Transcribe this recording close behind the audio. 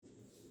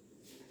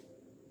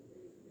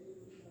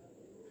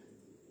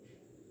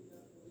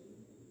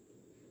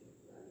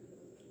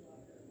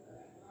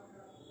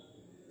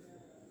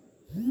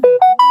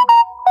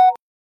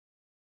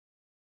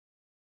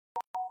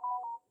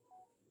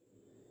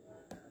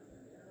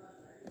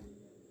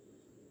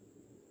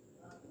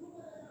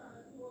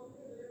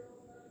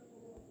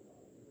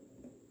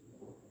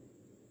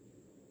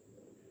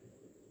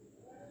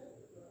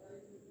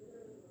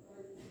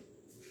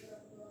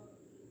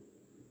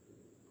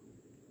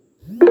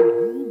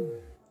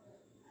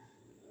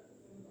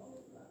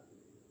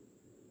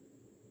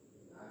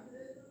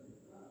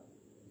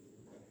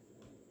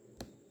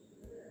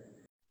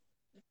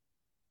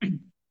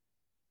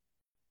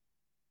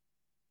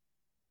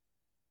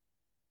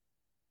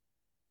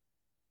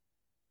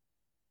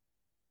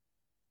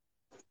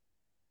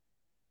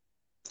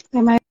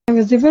Am I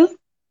visible?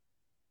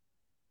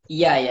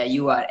 Yeah,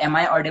 you are. Am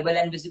I audible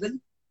and visible?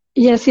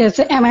 Yes, yes.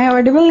 Am I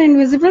audible and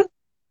visible?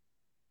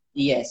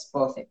 Yes,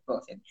 perfect. So,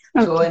 Okay,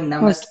 okay.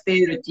 namaste,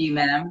 Ruchi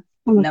ma'am.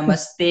 Namaste.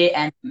 Namaste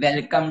and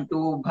welcome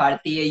to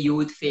Bharatiya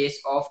Youth Face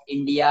of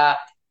India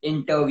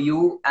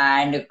interview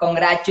and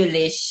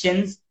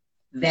congratulations.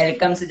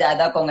 Welcome से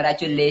ज्यादा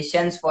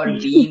congratulations for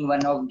being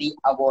one of the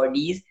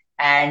awardees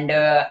and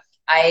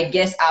I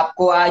guess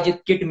आपको आज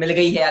kit मिल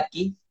गई है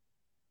आपकी.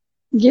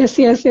 Yes,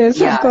 yes, yes,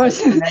 of Yeah, so course.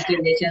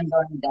 congratulations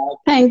on that.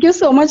 Thank you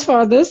so much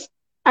for this.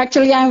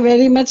 Actually, I'm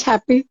very much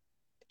happy.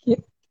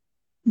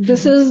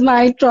 This is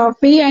my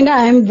trophy, and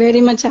I am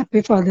very much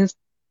happy for this.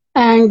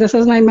 And this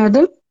is my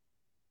medal.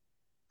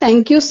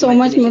 Thank you so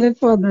much, Congratulations. Mudit,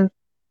 for this.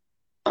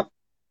 Thank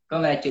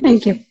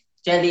congratulation. you.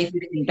 चलिए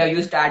फिर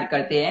interview start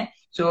करते हैं.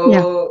 सो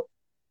Yeah.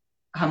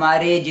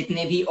 हमारे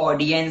जितने भी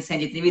audience हैं,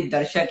 जितने भी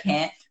दर्शक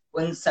हैं,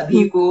 उन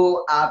सभी Hmm. को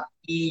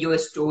आपकी जो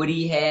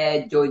स्टोरी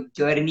है, जो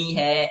जर्नी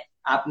है,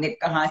 आपने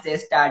कहाँ से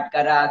स्टार्ट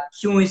करा,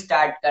 क्यों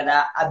स्टार्ट करा,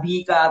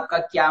 अभी का आपका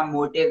क्या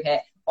मोटिव है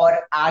और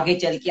आगे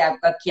चल के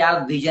आपका क्या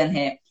विजन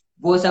है,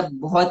 वो सब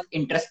बहुत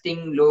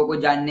इंटरेस्टिंग लोगों को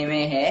जानने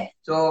में है.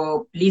 तो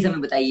प्लीज हमें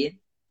बताइए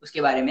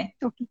उसके बारे में.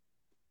 Okay.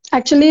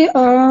 एक्चुअली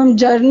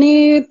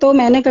जर्नी तो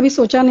मैंने कभी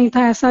सोचा नहीं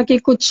था ऐसा कि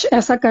कुछ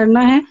ऐसा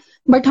करना है.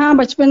 बट हाँ,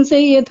 बचपन से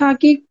ही ये था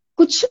कि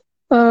कुछ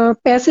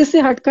पैसे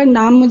से हटकर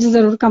नाम मुझे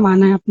जरूर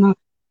कमाना है अपना.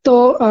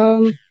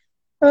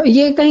 तो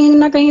ये कहीं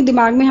ना कहीं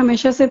दिमाग में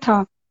हमेशा से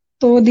था.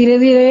 तो धीरे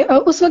धीरे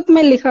उस वक्त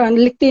मैं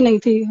लिखती नहीं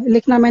थी.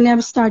 लिखना मैंने अब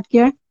स्टार्ट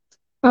किया है.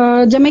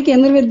 जब मैं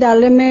केंद्रीय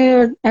विद्यालय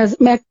में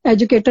मैं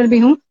एजुकेटर भी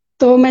हूँ.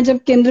 तो मैं जब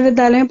केंद्रीय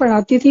विद्यालय में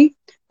पढ़ाती थी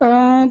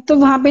तो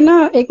वहां पे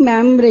ना एक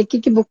मैम रेकी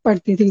की बुक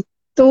पढ़ती थी.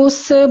 तो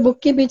उस बुक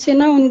के पीछे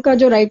ना उनका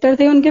जो राइटर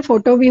थे उनके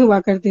फोटो भी हुआ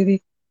करती थी.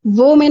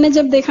 वो मैंने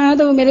जब देखा ना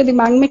तो वो मेरे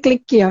दिमाग में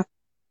क्लिक किया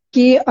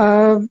कि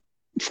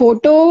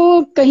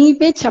फोटो कहीं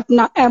पे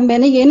छपना.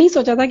 मैंने ये नहीं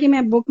सोचा था कि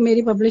मैं बुक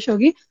मेरी पब्लिश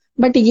होगी.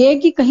 बट ये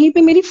कि कहीं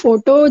पे मेरी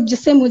फोटो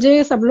जिससे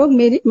मुझे सब लोग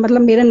मेरी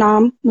मतलब मेरा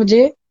नाम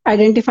मुझे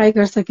आइडेंटिफाई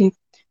कर सके.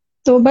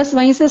 तो बस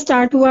वहीं से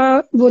स्टार्ट हुआ.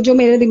 वो जो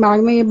मेरे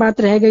दिमाग में ये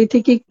बात रह गई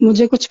थी कि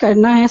मुझे कुछ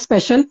करना है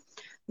स्पेशल,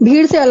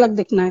 भीड़ से अलग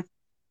दिखना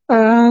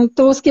है.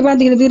 तो उसके बाद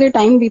धीरे धीरे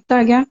टाइम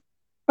बीतता गया.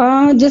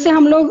 जैसे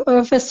हम लोग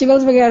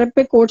फेस्टिवल्स वगैरह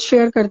पे कोट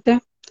शेयर करते हैं,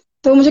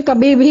 तो मुझे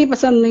कभी भी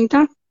पसंद नहीं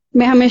था.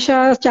 मैं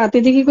हमेशा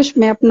चाहती थी कि कुछ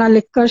मैं अपना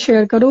लिखकर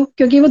शेयर करूं,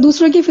 क्योंकि वो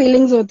दूसरों की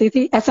फीलिंग्स होती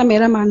थी. ऐसा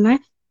मेरा मानना है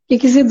कि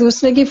किसी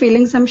दूसरे की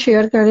फीलिंग्स हम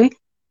शेयर करें.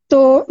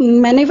 तो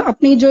मैंने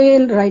अपनी जो ये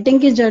राइटिंग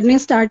की जर्नी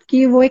स्टार्ट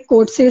की वो एक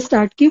कोट से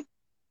स्टार्ट की.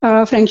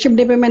 फ्रेंडशिप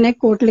डे पे मैंने एक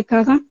कोट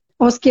लिखा था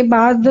और उसके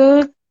बाद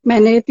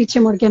मैंने पीछे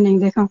मुड़ के नहीं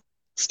देखा.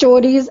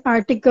 स्टोरीज,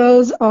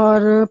 आर्टिकल्स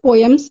और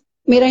पोएम्स.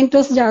 मेरा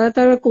इंटरेस्ट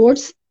ज्यादातर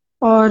कोट्स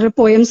और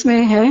पोएम्स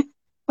में है.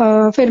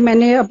 फिर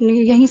मैंने अपनी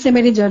यहीं से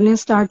मेरी जर्नी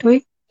स्टार्ट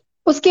हुई.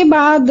 उसके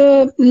बाद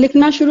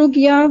लिखना शुरू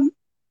किया.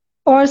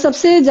 और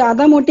सबसे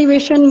ज्यादा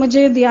मोटिवेशन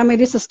मुझे दिया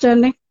मेरी सिस्टर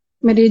ने,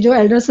 मेरी जो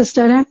एल्डर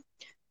सिस्टर है.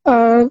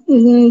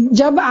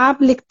 जब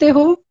आप लिखते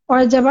हो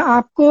और जब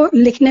आपको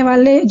लिखने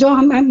वाले जो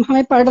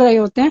हमें पढ़ रहे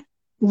होते हैं,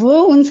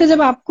 वो उनसे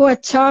जब आपको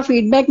अच्छा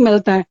फीडबैक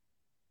मिलता है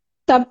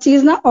तब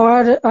चीज ना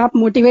और आप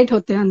मोटिवेट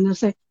होते हैं अंदर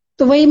से.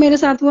 तो वही मेरे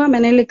साथ हुआ.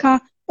 मैंने लिखा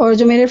और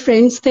जो मेरे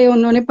फ्रेंड्स थे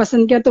उन्होंने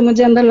पसंद किया, तो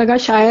मुझे अंदर लगा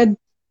शायद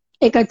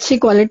एक अच्छी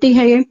क्वालिटी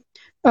है ये.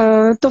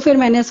 तो फिर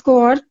मैंने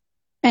इसको और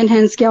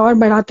एनहेंस किया और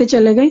बढ़ाते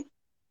चले गए.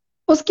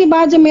 उसके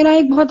बाद जब मेरा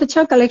एक बहुत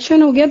अच्छा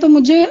कलेक्शन हो गया तो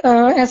मुझे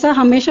ऐसा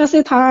हमेशा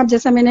से था,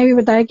 जैसा मैंने भी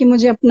बताया, कि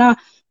मुझे अपना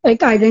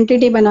एक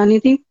आइडेंटिटी बनानी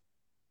थी.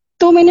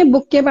 तो मैंने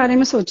बुक के बारे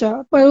में सोचा,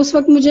 पर उस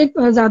वक्त मुझे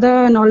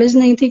ज्यादा नॉलेज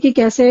नहीं थी कि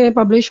कैसे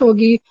पब्लिश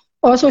होगी.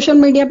 और सोशल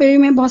मीडिया पे भी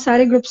मैं बहुत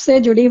सारे ग्रुप से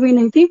जुड़ी हुई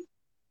नहीं थी.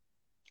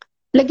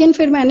 लेकिन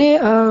फिर मैंने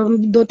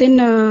दो तीन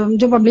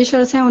जो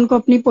पब्लिशर्स हैं उनको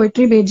अपनी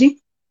पोइट्री भेजी.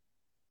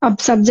 अब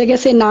सब जगह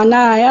से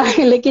नाना आया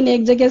लेकिन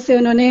एक जगह से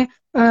उन्होंने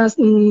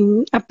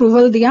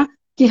अप्रूवल दिया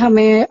कि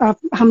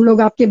हम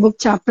लोग आपकी बुक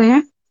छाप रहे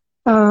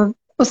हैं.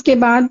 उसके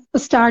बाद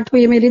स्टार्ट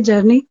हुई मेरी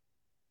जर्नी.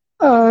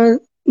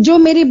 जो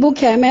मेरी बुक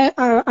है,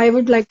 मैं I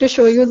would like to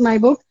show you my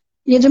book.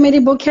 ये जो मेरी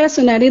बुक है,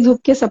 सुनहरी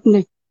धूप के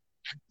सपने,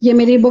 ये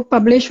मेरी बुक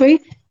पब्लिश हुई.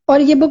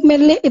 और ये बुक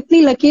मेरे लिए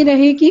इतनी लकी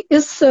रही कि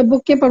इस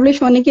बुक के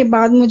पब्लिश होने के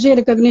बाद मुझे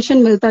रिकॉग्निशन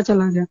मिलता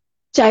चला गया.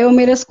 चाहे वो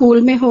मेरे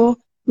स्कूल में हो,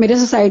 मेरे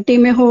सोसाइटी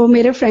में हो,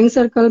 मेरे फ्रेंड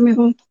सर्कल में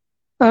हो,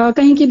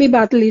 कहीं की भी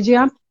बात लीजिए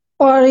आप.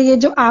 और ये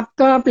जो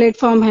आपका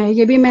प्लेटफॉर्म है,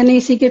 ये भी मैंने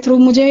इसी के थ्रू,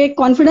 मुझे एक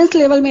कॉन्फिडेंस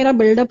लेवल मेरा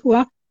बिल्डअप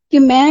हुआ कि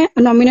मैं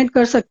नॉमिनेट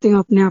कर सकती हूँ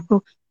अपने आप को.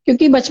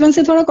 क्योंकि बचपन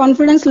से थोड़ा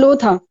कॉन्फिडेंस लो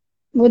था,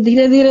 वो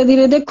धीरे धीरे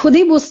धीरे धीरे खुद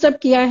ही बूस्टअप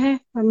किया है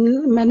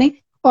मैंने.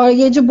 और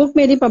ये जो बुक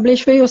मेरी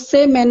पब्लिश हुई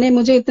उससे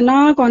मुझे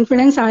इतना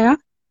कॉन्फिडेंस आया.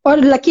 और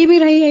लकी भी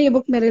रही है ये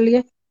बुक मेरे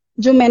लिए,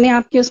 जो मैंने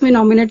आपके उसमें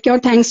नॉमिनेट किया. और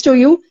थैंक्स टू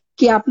यू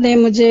कि आपने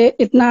मुझे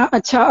इतना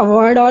अच्छा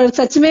अवार्ड. और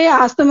सच में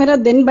आज तो मेरा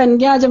दिन बन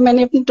गया जब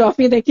मैंने अपनी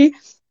ट्रॉफी देखी.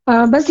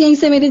 बस यहीं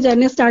से मेरी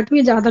जर्नी स्टार्ट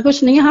हुई, ज्यादा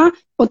कुछ नहीं. हाँ,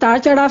 उतार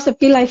चढ़ाव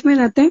सबकी लाइफ में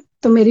रहते हैं,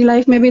 तो मेरी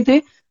लाइफ में भी थे.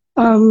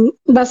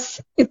 बस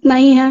इतना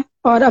ही है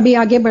और अभी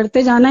आगे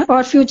बढ़ते जाना है.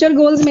 और फ्यूचर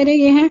गोल्स मेरे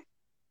ये हैं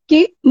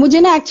कि मुझे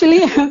ना एक्चुअली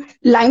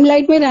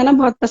लाइमलाइट में रहना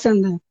बहुत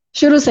पसंद है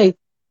शुरू से ही.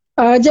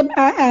 जब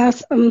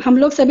हम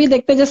लोग सभी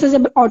देखते हैं, जैसे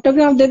जब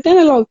ऑटोग्राफ देते हैं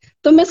ना लोग,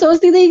 तो मैं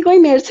सोचती थी कि कोई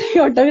मेरे से भी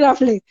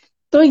ऑटोग्राफ ले।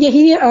 तो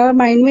यही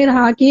माइंड में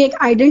रहा कि एक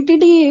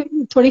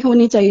आइडेंटिटी थोड़ी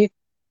होनी चाहिए।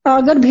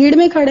 अगर भीड़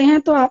में खड़े हैं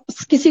तो आप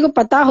किसी को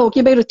पता हो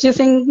कि भाई रुचि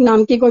सिंह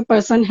नाम की कोई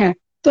पर्सन है,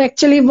 तो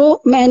एक्चुअली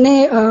वो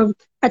मैंने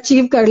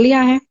अचीव कर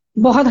लिया है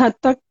बहुत हद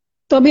तक।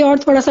 तो अभी और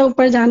थोड़ा सा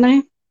ऊपर जाना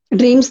है।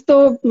 ड्रीम्स तो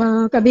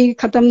कभी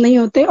खत्म नहीं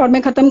होते, और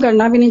मैं खत्म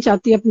करना भी नहीं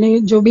चाहती अपने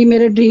जो भी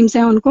मेरे ड्रीम्स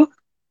हैं उनको।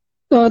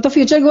 तो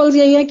फ्यूचर गोल्स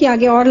यही है कि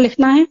आगे और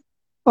लिखना है,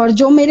 और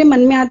जो मेरे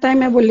मन में आता है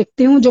मैं वो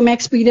लिखती हूँ, जो मैं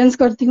एक्सपीरियंस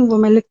करती हूँ वो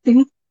मैं लिखती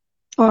हूँ।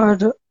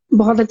 और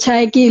बहुत अच्छा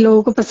है कि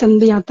लोगों को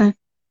पसंद भी आता है।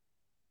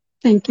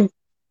 Thank you.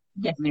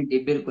 डेफिनेटली,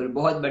 बिल्कुल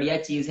बहुत बढ़िया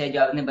चीज है जो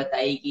आपने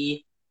बताई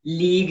कि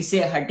लीग से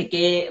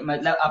हटके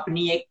मतलब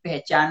अपनी एक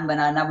पहचान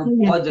बनाना वो यस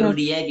बहुत यस।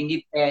 जरूरी है, क्योंकि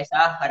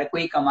पैसा हर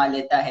कोई कमा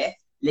लेता है,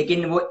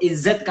 लेकिन वो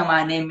इज्जत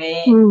कमाने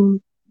में हम्म।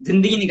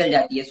 जिंदगी निकल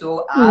जाती है। सो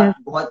यस आप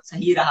बहुत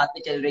सही राह पे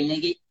चल रही हैं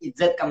कि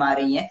इज्जत कमा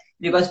रही हैं,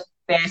 बिकॉज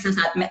पैसा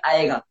साथ में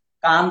आएगा,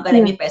 काम यस।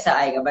 करेंगे पैसा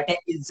आएगा, बट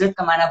इज्जत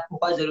कमाना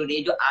बहुत जरूरी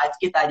है जो आज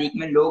की तारीख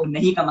में लोग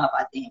नहीं कमा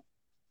पाते हैं।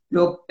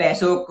 लोग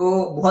पैसों को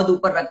बहुत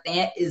ऊपर रखते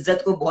हैं,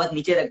 इज्जत को बहुत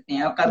नीचे रखते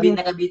हैं, और कभी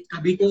ना यस। कभी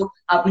कभी तो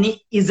अपनी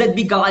इज्जत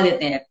भी गवा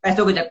देते हैं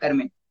पैसों के चक्कर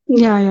में।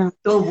 या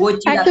तो वो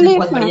चीज आपने एक्चुअली,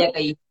 बहुत बढ़िया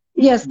कही।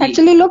 यस जी।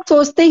 एक्चुअली लोग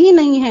सोचते ही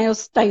नहीं है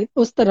उस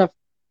तरफ।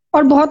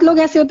 और बहुत लोग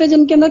ऐसे होते हैं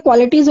जिनके अंदर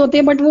क्वालिटीज होती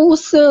है, बट वो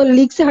उस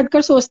लीग से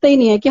हटकर सोचते ही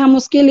नहीं है कि हम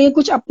उसके लिए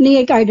कुछ अपनी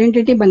एक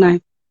आइडेंटिटी बनाएं।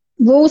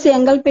 वो उस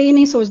एंगल पे ही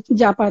नहीं सोच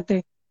जा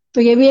पाते।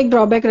 तो ये भी एक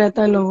ड्रॉबैक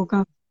रहता है लोगों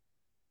का।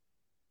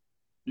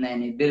 नहीं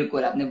नहीं,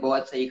 बिल्कुल आपने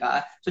बहुत सही कहा।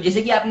 तो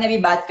जैसे कि आपने अभी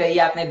बात करी,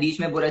 आपने बीच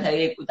में बोला था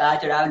कि उतार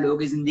चढ़ाव लोगों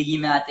की जिंदगी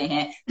में आते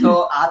हैं, तो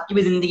आपकी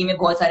भी जिंदगी में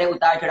बहुत सारे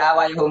उतार चढ़ाव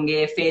आए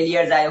होंगे,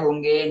 फेलियर्स आए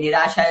होंगे,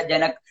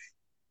 निराशाजनक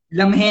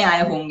लम्हे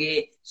आए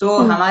होंगे। सो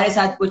हम्म। हमारे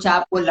साथ कुछ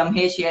आपको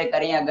लम्हे शेयर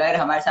करें, अगर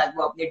हमारे साथ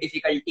वो अपनी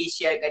डिफिकल्टीज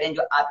शेयर करें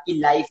जो आपकी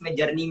लाइफ में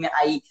जर्नी में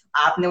आई,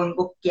 आपने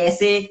उनको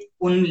कैसे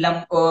उन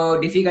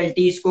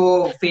डिफिकल्टीज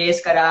को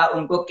फेस करा,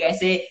 उनको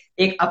कैसे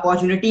एक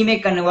अपॉर्चुनिटी में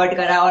कन्वर्ट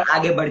करा और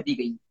आगे बढ़ती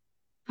गई।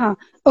 हाँ।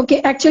 ओके,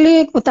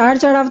 एक्चुअली उतार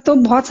चढ़ाव तो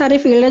बहुत सारे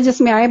फील्ड है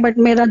जिसमें आए, बट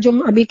मेरा जो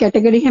अभी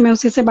कैटेगरी है मैं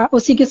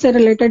उसी के से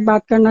रिलेटेड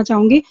बात करना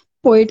चाहूंगी।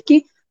 पोइट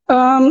की।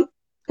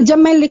 जब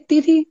मैं लिखती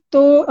थी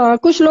तो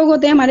कुछ लोग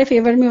होते हैं हमारे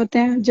फेवर में होते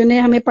हैं,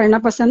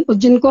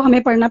 जिनको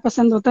हमें पढ़ना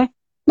पसंद होता है।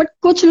 बट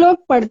कुछ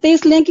लोग पढ़ते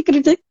इसलिए कि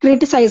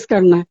क्रिटिसाइज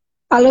करना है,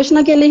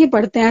 आलोचना के लिए ही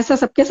पढ़ते हैं। ऐसा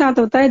सबके साथ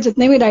होता है,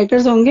 जितने भी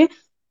राइटर्स होंगे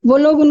वो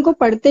लोग उनको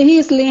पढ़ते ही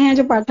इसलिए हैं,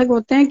 जो पाठक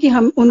होते हैं, कि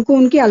हम उनको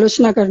उनकी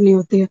आलोचना करनी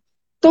होती है।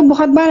 तो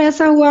बहुत बार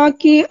ऐसा हुआ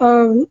कि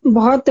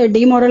बहुत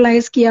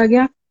डिमोरलाइज किया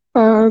गया,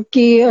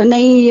 कि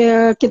नहीं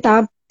ये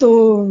किताब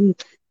तो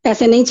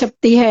ऐसे नहीं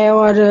छपती है,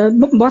 और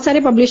बहुत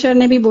सारे पब्लिशर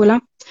ने भी बोला।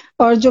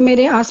 और जो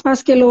मेरे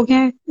आसपास के लोग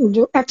हैं,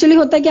 जो एक्चुअली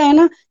होता क्या है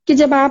ना, कि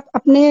जब आप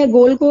अपने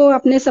गोल को,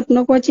 अपने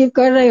सपनों को अचीव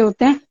कर रहे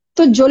होते हैं,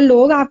 तो जो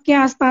लोग आपके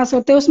आसपास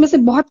होते हैं उसमें से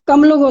बहुत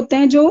कम लोग होते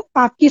हैं जो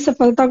आपकी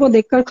सफलता को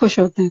देखकर खुश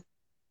होते हैं।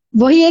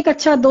 वही एक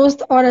अच्छा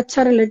दोस्त और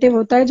अच्छा रिलेटिव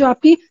होता है जो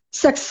आपकी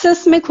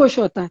सक्सेस में खुश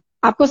होता है,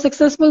 आपको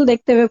सक्सेसफुल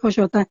देखते हुए खुश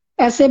होता है।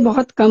 ऐसे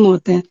बहुत कम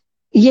होते हैं।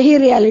 यही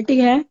रियलिटी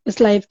है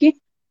इस लाइफ की।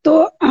 तो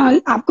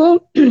आपको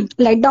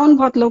लेट डाउन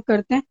बहुत लोग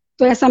करते हैं,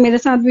 तो ऐसा मेरे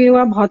साथ भी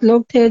हुआ। बहुत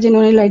लोग थे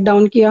जिन्होंने लेट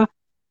डाउन किया।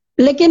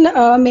 लेकिन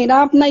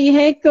मेरा अपना ये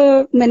है,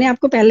 एक मैंने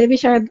आपको पहले भी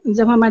शायद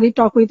जब हमारी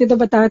टॉक हुई थी तो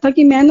बताया था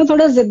कि मैं ना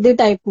थोड़ा जिद्दी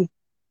टाइप हूँ।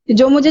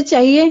 जो मुझे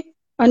चाहिए,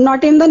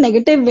 not in the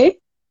negative way,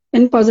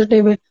 in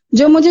positive way,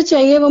 जो मुझे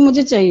चाहिए वो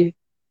मुझे चाहिए।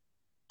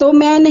 तो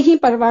मैं नहीं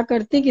परवाह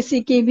करती किसी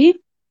की भी।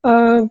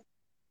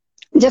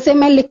 जैसे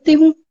मैं लिखती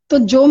हूँ तो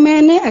जो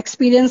मैंने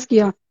एक्सपीरियंस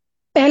किया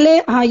पहले,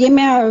 हाँ ये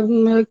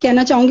मैं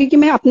कहना चाहूंगी कि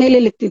मैं अपने लिए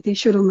लिखती थी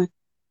शुरू में।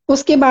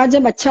 उसके बाद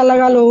जब अच्छा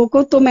लगा लोगों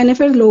को तो मैंने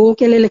फिर लोगों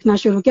के लिए लिखना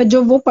शुरू किया,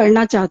 जो वो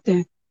पढ़ना चाहते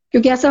हैं।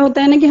 क्योंकि ऐसा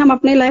होता है ना कि हम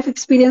अपने लाइफ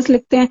एक्सपीरियंस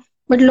लिखते हैं,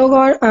 बट लोग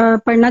और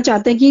पढ़ना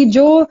चाहते हैं कि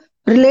जो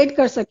रिलेट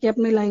कर सके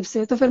अपनी लाइफ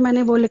से, तो फिर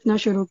मैंने वो लिखना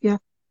शुरू किया।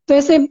 तो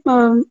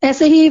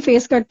ऐसे ही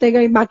फेस करते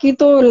गए। बाकी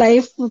तो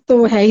लाइफ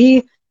तो है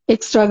ही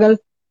एक स्ट्रगल,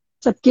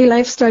 सबकी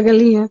लाइफ स्ट्रगल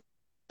ही है।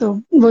 तो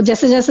वो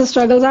जैसे जैसे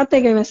स्ट्रगल्स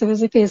आते गए वैसे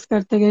वैसे फेस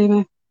करते गए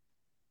मैं।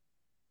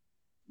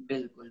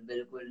 बिल्कुल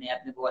बिल्कुल, नहीं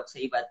आपने बहुत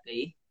सही बात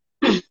कही।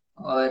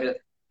 और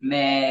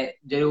मैं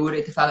जरूर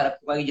इत्तेफाक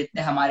रखूंगा कि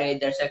जितने हमारे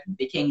दर्शक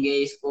दिखेंगे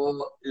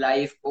इसको,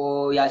 लाइव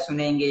को या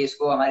सुनेंगे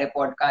इसको हमारे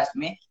पॉडकास्ट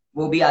में,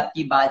 वो भी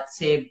आपकी बात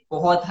से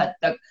बहुत हद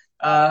तक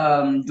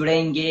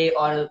जुड़ेंगे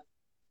और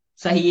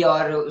सही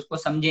और उसको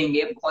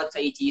समझेंगे। बहुत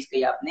सही चीज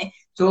कही आपने।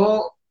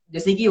 तो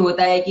जैसे कि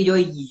होता है कि जो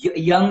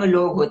यंग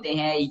लोग होते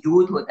हैं,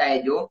 यूथ होता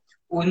है जो,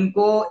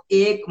 उनको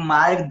एक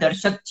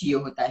मार्गदर्शक चाहिए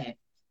होता है,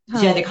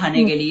 हाँ। दिशा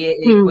दिखाने के लिए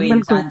एक कोई बिल्कुल।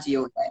 इंसान चाहिए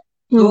होता है।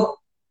 तो हम्म।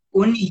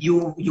 उन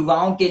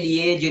युवाओं के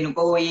लिए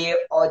जिनको ये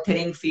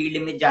ऑथरिंग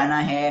फील्ड में जाना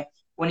है,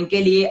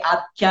 उनके लिए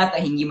आप क्या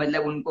कहेंगी,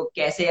 मतलब उनको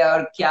कैसे,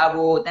 और क्या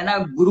वो होता है ना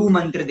गुरु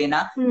मंत्र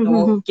देना, तो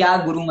वो हम्म। क्या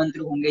गुरु मंत्र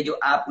होंगे जो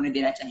आप उन्हें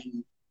देना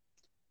चाहेंगी?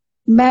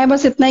 मैं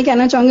बस इतना ही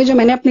कहना चाहूंगी जो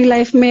मैंने अपनी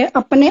लाइफ में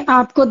अपने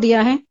आप को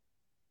दिया है।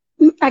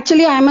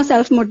 Actually I am a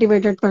self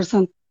motivated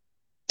person.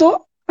 तो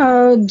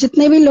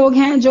जितने भी लोग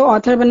हैं जो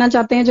ऑथर बनना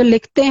चाहते हैं, जो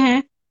लिखते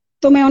हैं,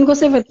 तो मैं उनको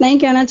सिर्फ इतना ही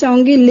कहना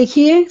चाहूंगी,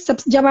 लिखिए। सब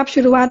जब आप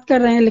शुरुआत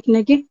कर रहे हैं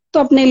लिखने की, तो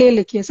अपने लिए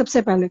लिखिए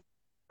सबसे पहले।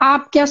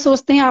 आप क्या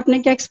सोचते हैं, आपने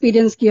क्या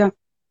एक्सपीरियंस किया,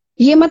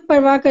 ये मत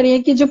परवाह करिए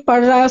कि जो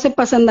पढ़ रहा है उसे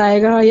पसंद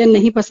आएगा या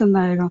नहीं पसंद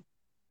आएगा।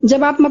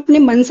 जब आप अपने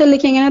मन से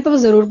लिखेंगे ना, तो वो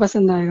जरूर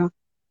पसंद आएगा।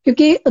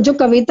 क्योंकि जो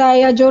कविता है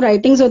या जो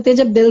राइटिंग्स होती है,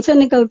 जब दिल से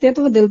निकलती है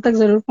तो वो दिल तक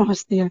जरूर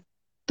पहुंचती है।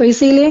 तो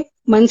इसीलिए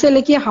मन से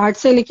लिखिए, हार्ट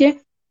से लिखिए।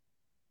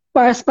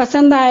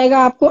 पसंद आएगा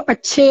आपको,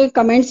 अच्छे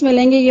कमेंट्स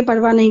मिलेंगे, ये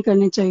परवाह नहीं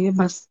करनी चाहिए।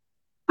 बस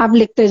आप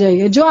लिखते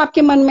जाइए, जो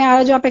आपके मन में आ रहा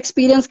है, जो आप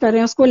एक्सपीरियंस कर रहे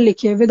हैं, उसको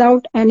लिखिए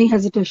without any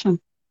hesitation.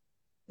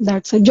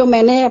 That's it, जो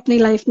मैंने अपनी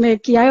लाइफ में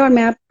किया है,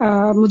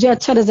 और मुझे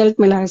अच्छा रिजल्ट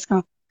मिला है इसका।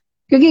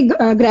 क्योंकि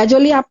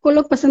ग्रेजुअली आपको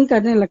लोग पसंद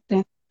करने लगते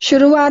हैं।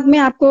 शुरुआत में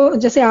आपको,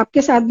 जैसे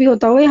आपके साथ भी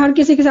होता होगा, ये हर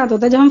किसी के साथ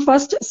होता है, जब हम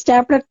फर्स्ट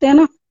स्टेप रखते हैं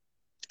ना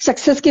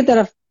सक्सेस की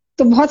तरफ,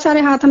 तो बहुत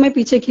सारे हाथ हमें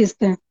पीछे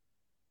खींचते हैं,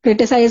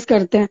 क्रिटिसाइज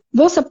करते हैं।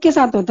 वो सबके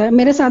साथ होता है,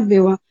 मेरे साथ भी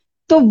हुआ।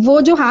 तो वो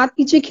जो हाथ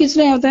पीछे खींच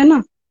रहे होते हैं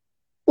ना,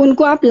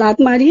 उनको आप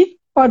लात मारिए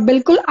और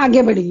बिल्कुल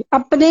आगे बढ़िए।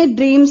 अपने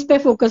ड्रीम्स पे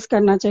फोकस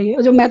करना चाहिए,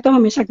 जो मैं तो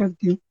हमेशा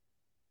करती हूँ।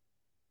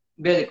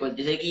 बिल्कुल,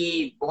 जैसे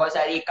कि बहुत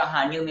सारी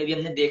कहानियों में भी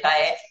हमने देखा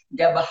है,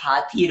 जब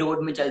हाथी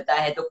रोड में चलता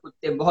है तो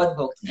कुत्ते बहुत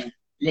भौंकते हैं,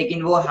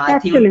 लेकिन वो हाथी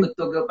उन एक्चुअली,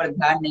 कुत्तों के ऊपर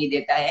ध्यान नहीं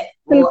देता है,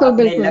 वो बिल्कुल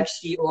अपने बिल्कुल। लक्ष्य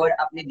की ओर,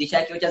 अपनी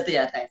दिशा की ओर चलते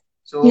जाता है।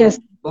 So yes.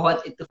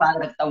 बहुत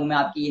इत्तेफाक रखता हूँ मैं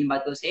आपकी इन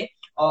बातों से।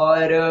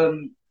 और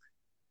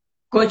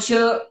कुछ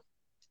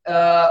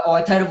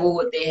ऑथर वो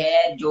होते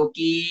हैं जो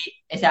कि,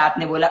 ऐसे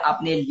आपने बोला,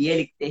 अपने लिए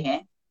लिखते हैं।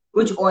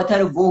 कुछ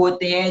ऑथर वो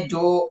होते हैं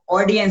जो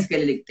ऑडियंस के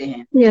लिए लिखते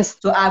हैं। यस।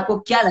 तो आपको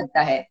क्या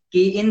लगता है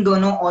कि इन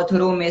दोनों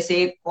ऑथरों में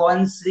से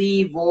कौन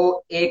सी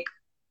वो एक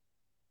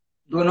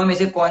दोनों में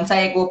से कौन सा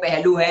एक वो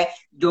पहलू है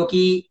जो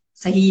कि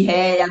सही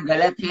है या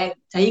गलत है?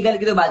 सही गलत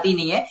की तो बात ही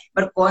नहीं है,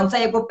 पर कौन सा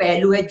एक वो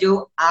पहलू है जो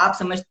आप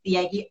समझती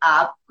हैं कि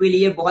आपके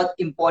लिए बहुत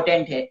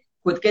इंपॉर्टेंट है,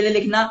 खुद के लिए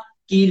लिखना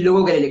कि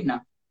लोगों के लिए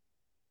लिखना?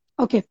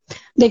 ओके।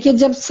 देखिए,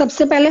 जब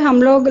सबसे पहले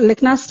हम लोग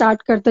लिखना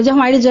स्टार्ट करते हैं, जब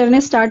हमारी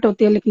जर्नी स्टार्ट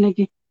होती है लिखने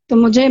की, तो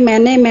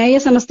मैं ये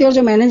समझती हूँ, और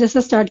जो मैंने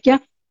जैसे स्टार्ट किया,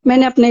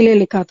 मैंने अपने लिए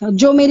लिखा था,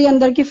 जो मेरी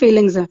अंदर की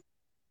फीलिंग्स है।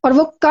 और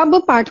वो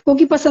कब पाठकों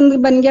की पसंद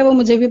बन गया, वो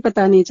मुझे भी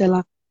पता नहीं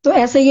चला। तो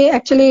ऐसे ये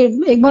एक्चुअली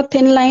एक बहुत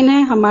थिन लाइन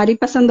है हमारी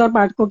पसंद और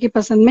पाठकों की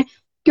पसंद में।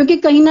 क्योंकि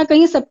कहीं ना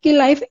कहीं सबकी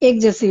लाइफ एक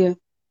जैसी है।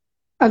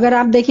 अगर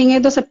आप देखेंगे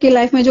तो सबकी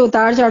लाइफ में जो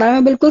उतार चढ़ाव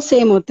है बिल्कुल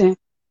सेम होते हैं।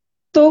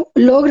 तो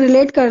लोग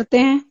रिलेट करते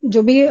हैं,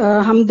 जो भी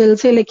हम दिल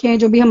से लिखें,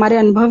 जो भी हमारे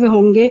अनुभव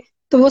होंगे,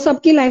 तो वो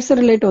सबकी लाइफ से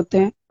रिलेट होते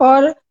हैं।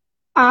 और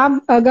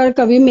आप अगर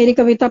कभी मेरी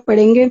कविता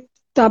पढ़ेंगे,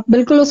 तो आप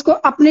बिल्कुल उसको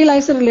अपनी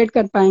लाइफ से रिलेट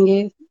कर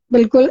पाएंगे।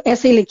 बिल्कुल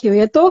ऐसे ही लिखी हुई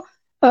है। तो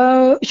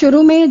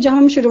शुरू में जब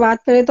हम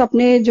शुरुआत करें, तो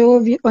अपने जो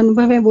भी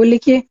अनुभव है वो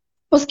लिखिए।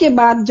 उसके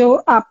बाद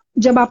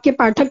जब आपके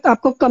पाठक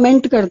आपको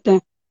कमेंट करते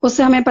हैं,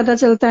 उससे हमें पता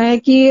चलता है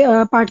कि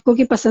पाठकों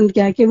की पसंद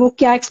क्या है, कि वो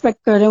क्या एक्सपेक्ट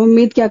कर रहे हैं,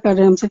 उम्मीद क्या कर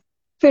रहे हैं हमसे।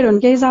 फिर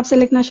उनके हिसाब से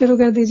लिखना शुरू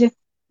कर दीजिए,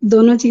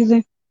 दोनों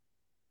चीजें।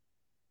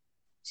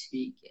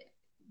 ठीक है,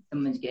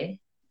 समझ गए।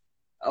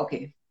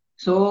 ओके।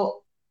 सो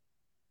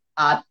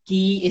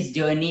आपकी इस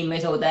जर्नी में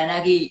से होता है ना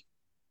कि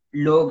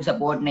लोग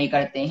सपोर्ट नहीं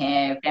करते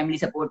हैं, फैमिली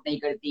सपोर्ट नहीं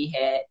करती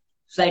है,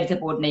 सोसाइटी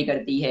सपोर्ट नहीं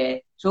करती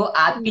है। सो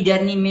आपकी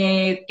जर्नी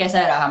में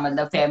कैसा रहा?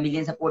 मतलब फैमिली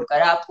ने सपोर्ट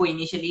करा आपको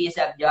इनिशियली,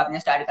 जैसे जब आपने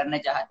स्टार्ट करना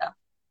चाहा था?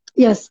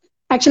 यस।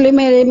 एक्चुअली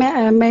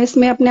मैं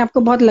इसमें अपने आप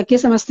को बहुत लकी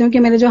समझती हूँ कि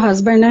मेरे जो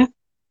हस्बैंड है,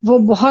 वो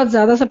बहुत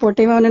ज्यादा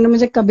सपोर्टिव है। उन्होंने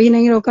मुझे कभी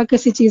नहीं रोका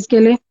किसी चीज के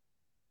लिए।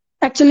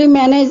 एक्चुअली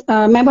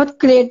मैं बहुत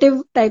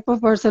क्रिएटिव टाइप ऑफ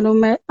पर्सन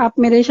हूँ। आप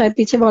मेरे शायद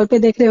पीछे वॉल पे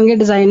देख रहे होंगे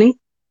डिजाइनिंग।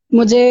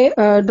 मुझे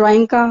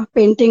ड्राइंग का,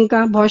 पेंटिंग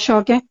का बहुत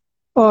शौक है,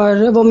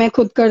 और वो मैं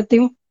खुद करती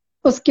हूँ।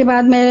 उसके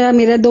बाद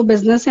मेरे दो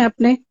बिजनेस हैं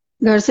अपने,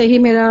 घर से ही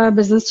मेरा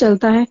बिजनेस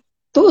चलता है।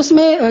 तो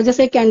उसमें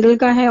जैसे एक कैंडल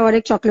का है और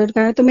एक चॉकलेट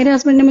का है। तो मेरे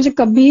हस्बैंड ने मुझे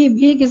कभी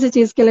भी किसी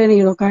चीज के लिए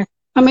नहीं रोका है,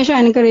 हमेशा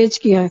एनकरेज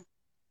किया है।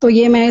 तो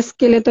ये मैं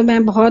इसके लिए तो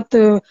मैं बहुत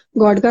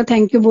गॉड का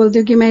थैंक यू बोलती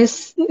हूँ कि मैं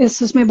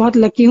इस उसमें बहुत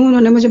लकी हूँ।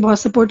 उन्होंने मुझे बहुत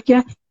सपोर्ट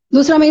किया।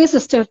 दूसरा, मेरी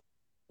सिस्टर,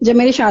 जब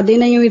मेरी शादी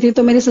नहीं हुई थी,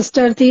 तो मेरी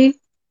सिस्टर थी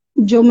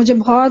जो मुझे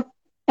बहुत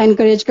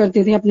एनकरेज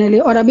करती थी अपने लिए।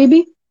 और अभी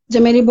भी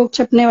जब मेरी बुक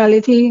छपने वाली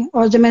थी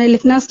और जब मैंने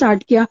लिखना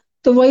स्टार्ट किया,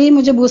 तो वही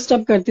मुझे बूस्ट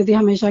अप करती थी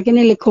हमेशा कि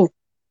नहीं, लिखो।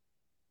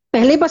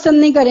 पहले पसंद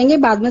नहीं करेंगे,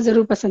 बाद में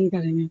जरूर पसंद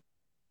करेंगे।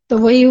 तो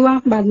वही हुआ,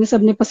 बाद में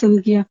सबने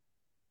पसंद किया।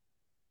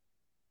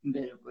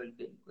 बिल्कुल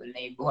बिल्कुल,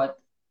 नहीं, बहुत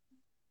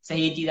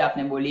सही चीज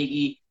आपने बोली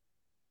कि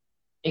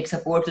एक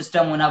सपोर्ट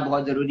सिस्टम होना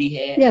बहुत जरूरी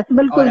है। यस, और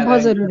बिल्कुल बहुत अगर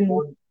जरूरी है।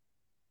 सपोर्ट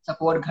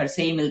सपोर्ट घर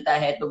से ही मिलता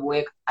है तो वो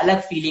एक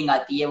अलग फीलिंग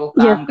आती है, वो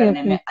यस काम यस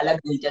करने में यस। अलग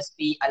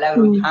दिलचस्पी, अलग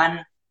हम्म। रुझान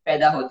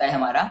पैदा होता है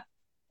हमारा,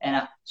 है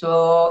ना? So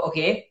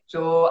okay.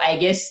 So I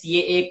guess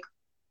ये एक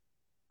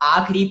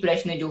आखिरी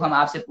प्रश्न जो हम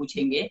आपसे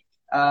पूछेंगे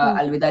हम्म।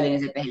 अलविदा लेने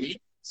से पहले।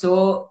 सो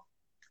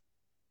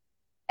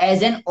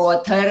एज एन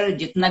ऑथर,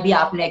 जितना भी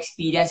आपने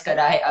एक्सपीरियंस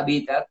करा है अभी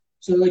तक,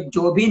 सो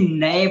जो भी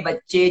नए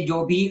बच्चे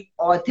जो भी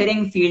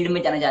ऑथरिंग फील्ड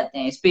में जाना चाहते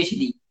हैं,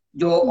 स्पेशली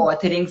जो हम्म।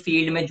 ऑथरिंग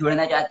फील्ड में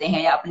जुड़ना चाहते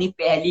हैं या अपनी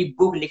पहली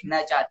बुक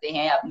लिखना चाहते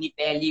हैं, अपनी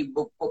पहली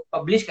बुक को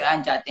पब्लिश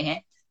कराना चाहते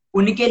हैं,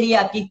 उनके लिए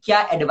आपकी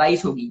क्या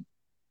एडवाइस होगी?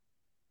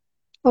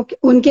 ओके,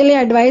 उनके लिए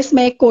एडवाइस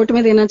मैं एक कोट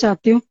में देना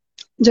चाहती हूँ,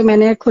 जो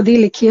मैंने खुद ही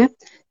लिखी है,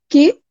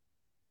 कि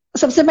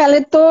सबसे पहले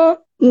तो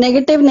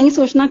नेगेटिव नहीं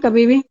सोचना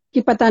कभी भी,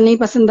 कि पता नहीं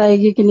पसंद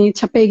आएगी कि नहीं,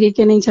 छपेगी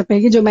कि नहीं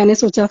छपेगी, जो मैंने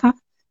सोचा था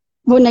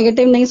वो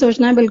नेगेटिव नहीं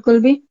सोचना है बिल्कुल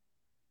भी।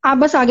 आप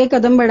बस आगे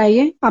कदम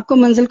बढ़ाइए, आपको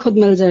मंजिल खुद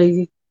मिल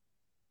जाएगी।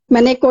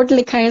 मैंने एक कोट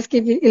लिखा है इसके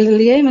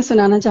लिए, मैं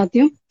सुनाना चाहती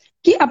हूँ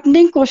कि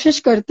अपनी कोशिश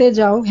करते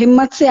जाओ,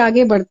 हिम्मत से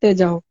आगे बढ़ते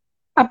जाओ।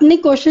 अपनी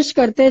कोशिश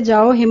करते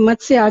जाओ,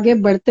 हिम्मत से आगे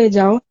बढ़ते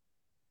जाओ,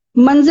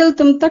 मंजिल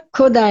तुम तक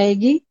खुद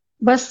आएगी।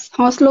 बस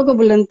हौसलों को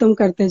बुलंद तुम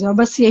करते जाओ।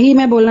 बस यही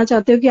मैं बोलना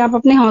चाहती हूँ कि आप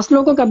अपने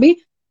हौसलों को कभी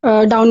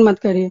डाउन मत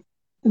करिए,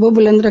 वो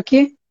बुलंद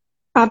रखिए।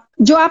 आप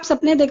जो आप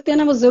सपने देखते हैं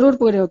ना, वो जरूर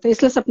पूरे होते हैं,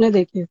 इसलिए सपने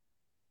देखिए।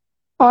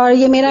 और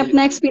ये मेरा अपना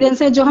बिल्कुल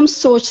एक्सपीरियंस है, जो हम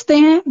सोचते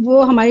हैं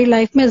वो हमारी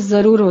लाइफ में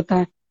जरूर होता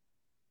है।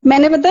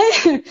 मैंने पता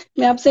है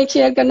मैं आपसे एक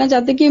शेयर करना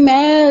चाहती हूँ कि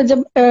मैं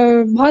जब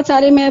बहुत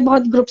सारे, मैं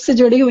बहुत ग्रुप से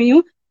जुड़ी हुई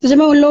हूँ, तो जब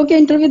मैं उन लोगों के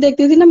इंटरव्यू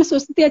देखती थी ना, मैं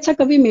सोचती थी अच्छा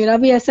कभी मेरा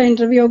भी ऐसा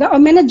इंटरव्यू होगा। और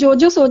मैंने जो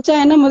जो सोचा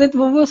है ना, मुझे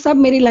तो वो सब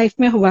मेरी लाइफ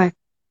में हुआ है।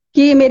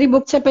 कि मेरी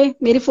बुक छपे,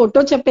 मेरी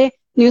फोटो छपे,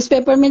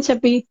 न्यूज़पेपर में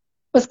छपी।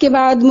 उसके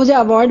बाद मुझे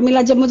अवार्ड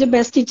मिला, जब मुझे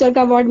बेस्ट टीचर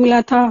का अवार्ड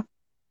मिला था,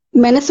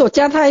 मैंने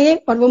सोचा था ये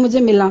और वो मुझे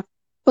मिला।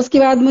 उसके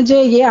बाद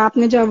मुझे ये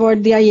आपने जो अवार्ड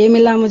दिया ये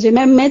मिला मुझे।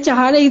 मैं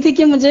चाह रही थी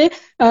कि मुझे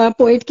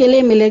पोइट के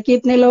लिए मिले, कि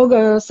इतने लोग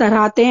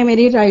सराहते हैं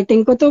मेरी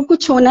राइटिंग को, तो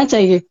कुछ होना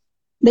चाहिए।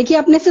 देखिए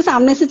अपने से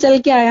सामने से चल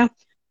के आया।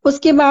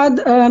 उसके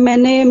बाद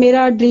मैंने,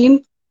 मेरा ड्रीम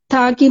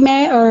था कि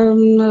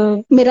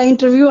मैं मेरा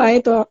इंटरव्यू आए,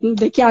 तो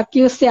देखिए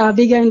आपकी उससे आ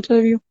भी गया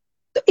इंटरव्यू।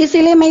 तो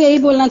इसीलिए मैं यही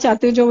बोलना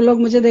चाहती हूँ जो लोग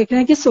मुझे देख रहे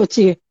हैं, कि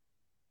सोचिए,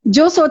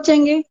 जो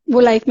सोचेंगे वो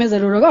लाइफ में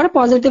जरूर होगा। और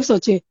पॉजिटिव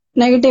सोचिए,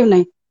 नेगेटिव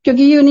नहीं।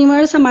 क्योंकि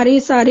यूनिवर्स हमारी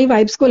सारी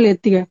वाइब्स को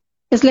लेती है,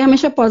 इसलिए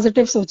हमेशा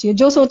पॉजिटिव सोचिए,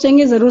 जो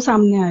सोचेंगे जरूर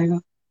सामने आएगा।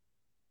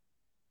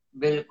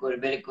 बिल्कुल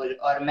बिल्कुल।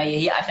 और मैं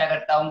यही आशा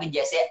करता हूँ कि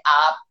जैसे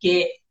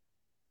आपके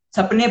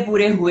सपने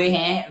पूरे हुए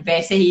हैं,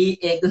 वैसे ही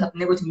एक दो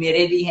सपने कुछ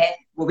मेरे भी हैं,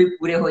 वो भी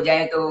पूरे हो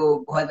जाएं तो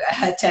बहुत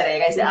अच्छा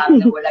रहेगा। जैसे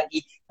आपने बोला कि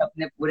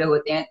सपने पूरे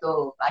होते हैं,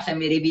 तो आशा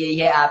मेरी भी यही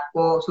है।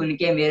 आपको सुन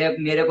के मेरे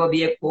मेरे को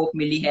भी एक होप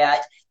मिली है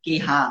आज कि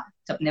हाँ,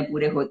 सपने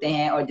पूरे होते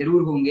हैं और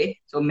जरूर होंगे।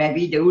 तो मैं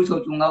भी जरूर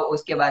सोचूंगा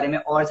उसके बारे में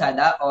और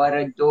ज्यादा,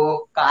 और जो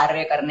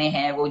कार्य करने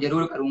हैं वो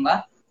जरूर करूंगा।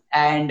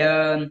 एंड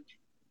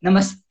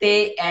नमस्ते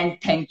and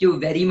thank you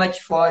very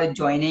much for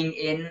joining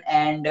in.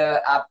 And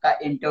आपका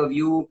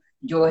इंटरव्यू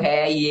जो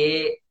है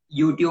ये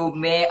यूट्यूब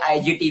में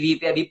आईजीटीवी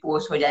पे अभी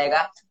पोस्ट हो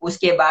जाएगा।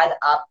 उसके बाद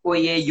आपको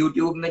ये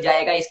यूट्यूब में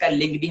जाएगा, इसका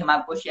लिंक भी हम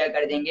आपको शेयर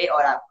कर देंगे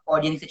और आप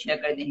ऑडियंस से शेयर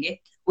कर देंगे।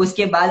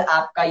 उसके बाद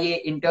आपका ये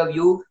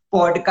इंटरव्यू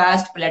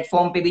पॉडकास्ट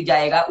प्लेटफॉर्म पे भी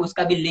जाएगा,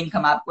 उसका भी लिंक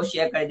हम आपको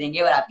शेयर कर देंगे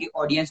और आपकी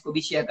ऑडियंस को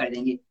भी शेयर कर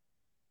देंगे।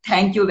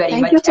 Thank you very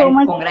thank you much so and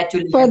much for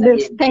congratulation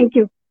this. Again. Thank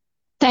you,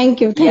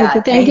 thank you, या thank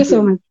you, thank you thank you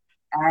so much.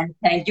 And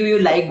thank you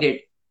liked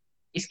it,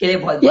 इसके लिए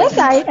बहुत बहुत yes,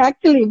 आई धन्यवाद।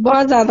 Actually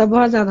बहुत ज्यादा,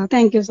 बहुत ज्यादा,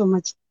 thank you so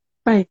much.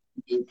 Bye.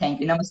 Ji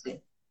thank you, नमस्ते।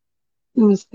 नमस्ते।